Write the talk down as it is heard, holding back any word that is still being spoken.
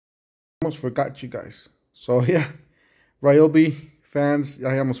Almost forgot you guys. So yeah, Ryobi fans,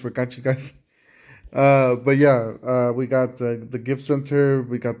 I almost forgot you guys. But yeah, we got the gift center,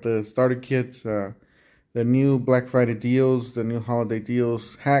 we got the starter kit, the new Black Friday deals, the new holiday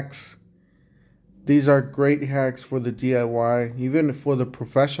deals, hacks. These are great hacks for the DIY, even for the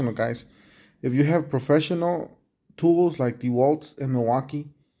professional guys. If you have professional tools like DeWalt and Milwaukee,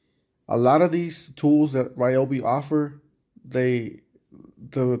 a lot of these tools that Ryobi offer, the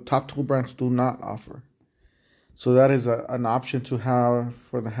top tool brands do not offer. So that is an option to have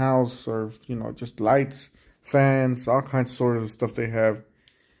for the house, or just lights, fans, all kinds of sort of stuff they have,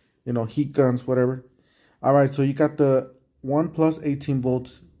 heat guns, whatever. All right, so you got the 1 plus 18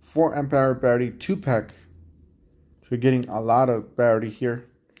 volts 4 amp hour battery 2-pack. So you're getting a lot of battery here.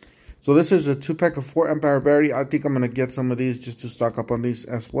 So this is a 2-pack of 4 amp hour battery. I think I'm gonna get some of these just to stock up on these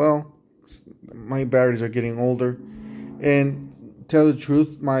as well. My batteries are getting older, and tell the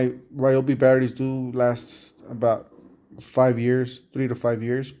truth, my Ryobi batteries do last about 5 years, 3 to 5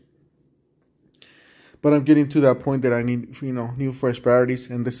 years. But I'm getting to that point that I need, new fresh batteries,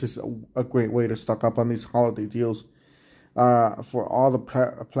 and this is a great way to stock up on these holiday deals for all the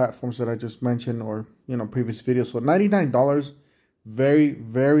platforms that I just mentioned, or previous videos. So $99, very,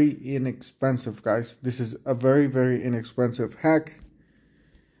 very inexpensive, guys. This is a very, very inexpensive hack.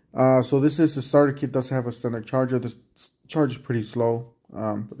 So this is the starter kit. Does have a standard charger. This charge is pretty slow,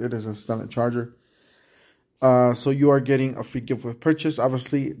 but it is a standard charger. So you are getting a free gift with purchase.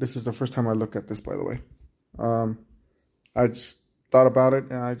 Obviously, this is the first time I look at this, by the way. I just thought about it,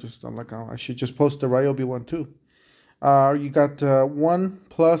 and I'm like, oh, I should just post the Ryobi one too. You got 1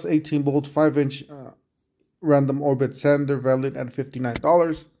 plus 18 volt 5-inch random orbit sander, valued at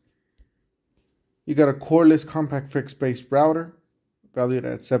 $59. You got a cordless compact fixed base router, valued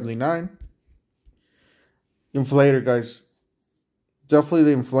at $79. Inflator, guys.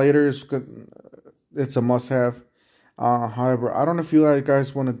 Definitely the inflator is good. It's a must-have. However, I don't know if you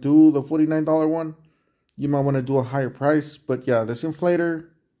guys want to do the $49 one. You might want to do a higher price. But yeah, this inflator,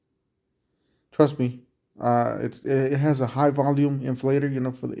 trust me, it has a high volume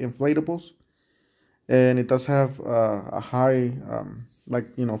inflator, for the inflatables. And it does have a high,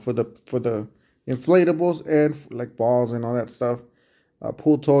 for the inflatables and like balls and all that stuff,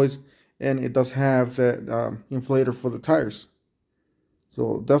 pool toys. And it does have that inflator for the tires.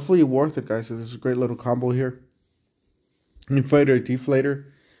 So definitely worth it, guys. So this is a great little combo here. Inflator,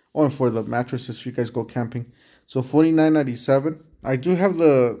 deflator. Oh, and for the mattresses, if you guys go camping. So $49.97. I do have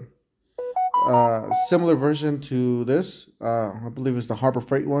the similar version to this. I believe it's the Harbor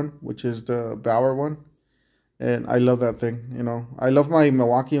Freight one, which is the Bauer one. And I love that thing. I love my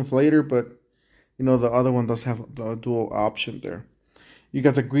Milwaukee inflator, but the other one does have the dual option there. You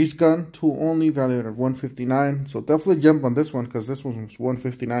got the grease gun, tool only, valued at $159. So definitely jump on this one, because this one was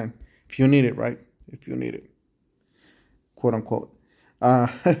 $159. If you need it, right? If you need it, quote unquote.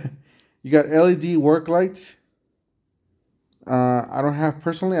 You got LED work lights. I don't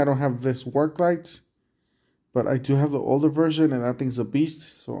have this work light, but I do have the older version, and that thing's a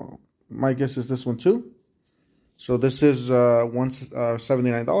beast. So my guess is this one too. So this is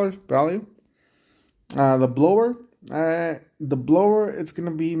 $79 value. The blower, it's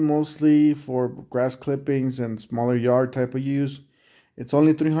gonna be mostly for grass clippings and smaller yard type of use. It's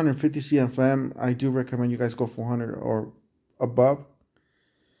only 350 CFM. I do recommend you guys go 400 or above.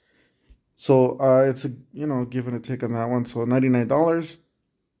 So it's give it a take on that one. So $99.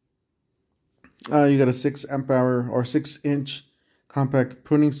 You got a 6 amp hour or 6-inch compact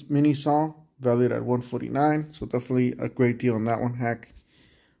pruning mini saw, valued at $149. So definitely a great deal on that one. Hack.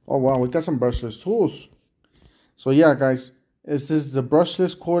 Oh wow, we got some brushless tools. So yeah, guys, this is the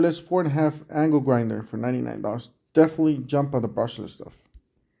brushless cordless 4.5 angle grinder for $99. Definitely jump on the brushless stuff.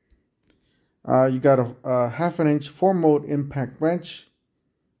 You got a 1/2 inch 4-mode impact wrench.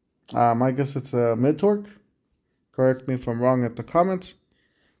 I guess it's a mid-torque. Correct me if I'm wrong at the comments,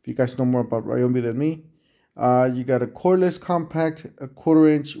 if you guys know more about Ryobi than me. You got a cordless compact 1/4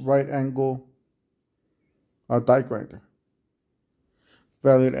 inch right angle die grinder,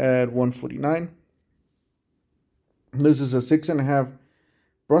 valued at $149. This is a 6.5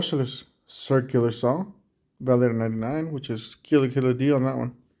 brushless circular saw, valued at $99, which is killer deal on that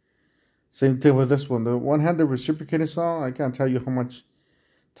one. Same thing with this one, the one-handed reciprocating saw. I can't tell you how much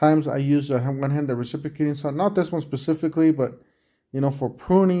times I use a one-handed reciprocating saw. Not this one specifically, but for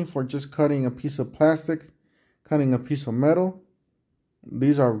pruning, for just cutting a piece of plastic, cutting a piece of metal.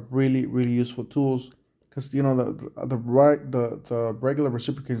 These are really, really useful tools, because the regular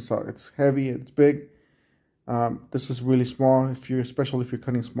reciprocating saw, it's heavy, it's big. This is really small, especially if you're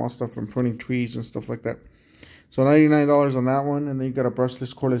cutting small stuff and pruning trees and stuff like that. So $99 on that one. And then you got a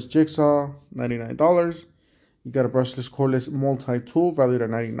brushless cordless jigsaw, $99. You got a brushless cordless multi-tool valued at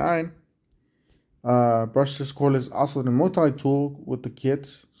 $99. Brushless cordless also the multi-tool with the kit.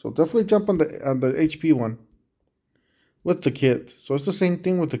 So definitely jump on the HP one with the kit. So it's the same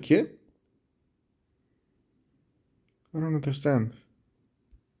thing with the kit. I don't understand.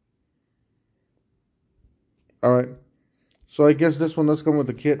 Alright. So I guess this one does come with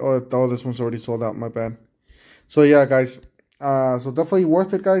the kit. Oh, this one's already sold out. My bad. So yeah, guys. So definitely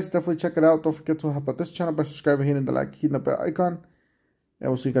worth it, guys. Definitely check it out. Don't forget to help out this channel by subscribing, hitting the like, hitting the bell icon.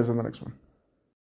 And we'll see you guys on the next one.